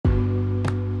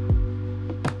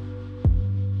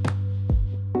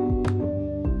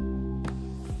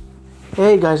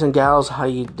Hey guys and gals, how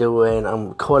you doing? I'm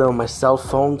recording on my cell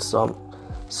phone, so I'm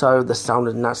sorry if the sound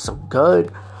is not so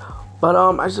good. But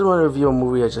I just want to review a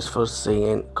movie I just first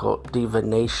seen called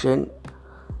Divination.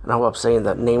 And I hope I'm saying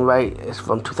that name right. It's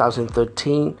from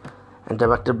 2013 and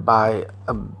directed by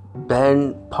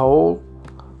Ben Pohl.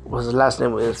 His last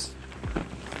name is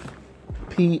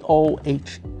Pohl. I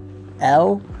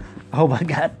hope I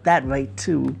got that right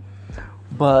too.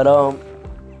 But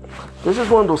this is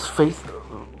one of those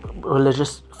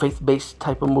religious, faith-based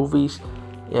type of movies,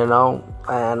 and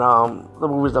the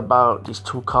movie's about these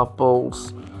two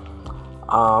couples.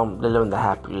 They live in the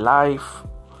happy life.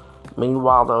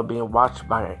 Meanwhile, they're being watched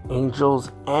by angels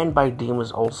and by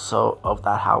demons also of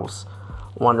that house,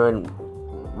 wondering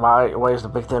why is the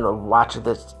big thing of watching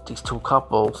these two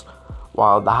couples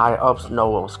while the higher ups know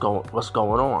what's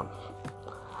going on.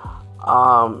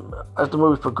 As the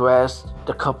movie progressed,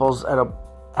 the couples end up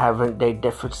having their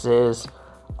differences,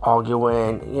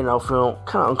 arguing, feeling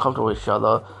kind of uncomfortable with each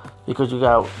other because you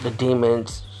got the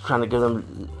demons trying to give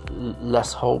them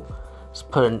less hope, just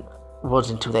putting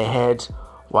words into their heads,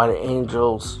 while the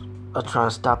angels are trying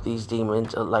to stop these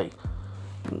demons, trying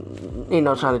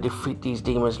to defeat these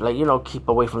demons, keep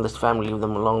away from this family, leave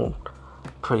them alone,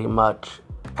 pretty much.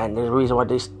 And the reason why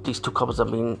these two couples are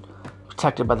being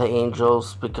protected by the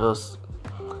angels because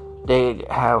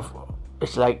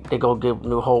it's like they go give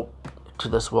new hope to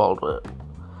this world.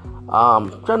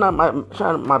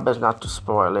 Trying my best not to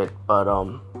spoil it, but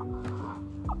all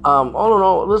in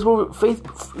all, this movie,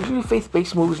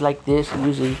 faith-based movies like this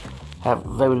usually have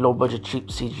very low budget, cheap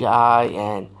CGI,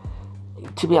 and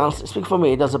to be honest, speaking for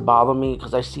me, it doesn't bother me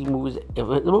because I see movies. If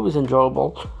the movie's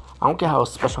enjoyable, I don't care how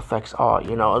special effects are. As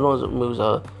long as the movies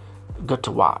are good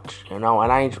to watch, and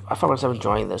I find myself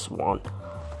enjoying this one.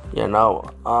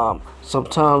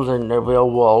 Sometimes in the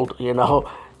real world,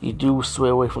 you do sway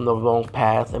away from the wrong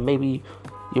path, and maybe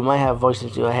you might have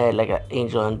voices in your head like an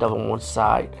angel and devil on one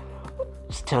side,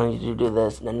 just telling you to do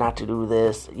this and not to do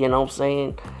this. You know what I'm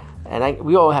saying? And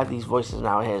we all have these voices in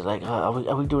our heads, like, are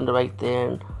we doing the right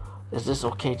thing? Is this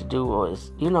okay to do? Or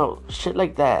is shit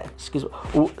like that?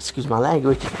 Excuse my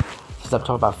language. Since I'm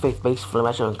talking about faith-based film,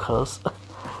 I shouldn't curse.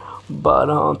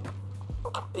 But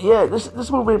yeah,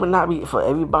 this movie may not be for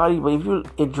everybody, but if you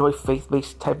enjoy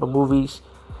faith-based type of movies,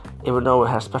 even though it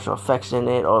has special effects in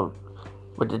it or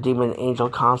with the demon angel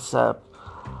concept,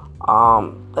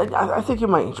 I think you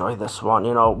might enjoy this one.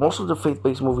 Most of the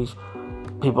faith-based movies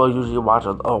people usually watch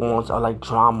are like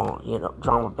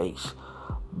drama-based.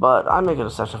 But I make an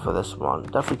exception for this one.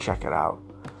 Definitely check it out.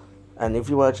 And if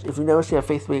you never see a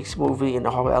faith-based movie and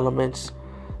the horror elements,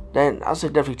 then I say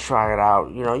definitely try it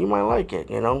out. You might like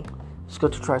it. It's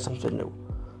good to try something new.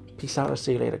 Peace out and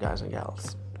see you later, guys and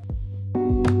gals.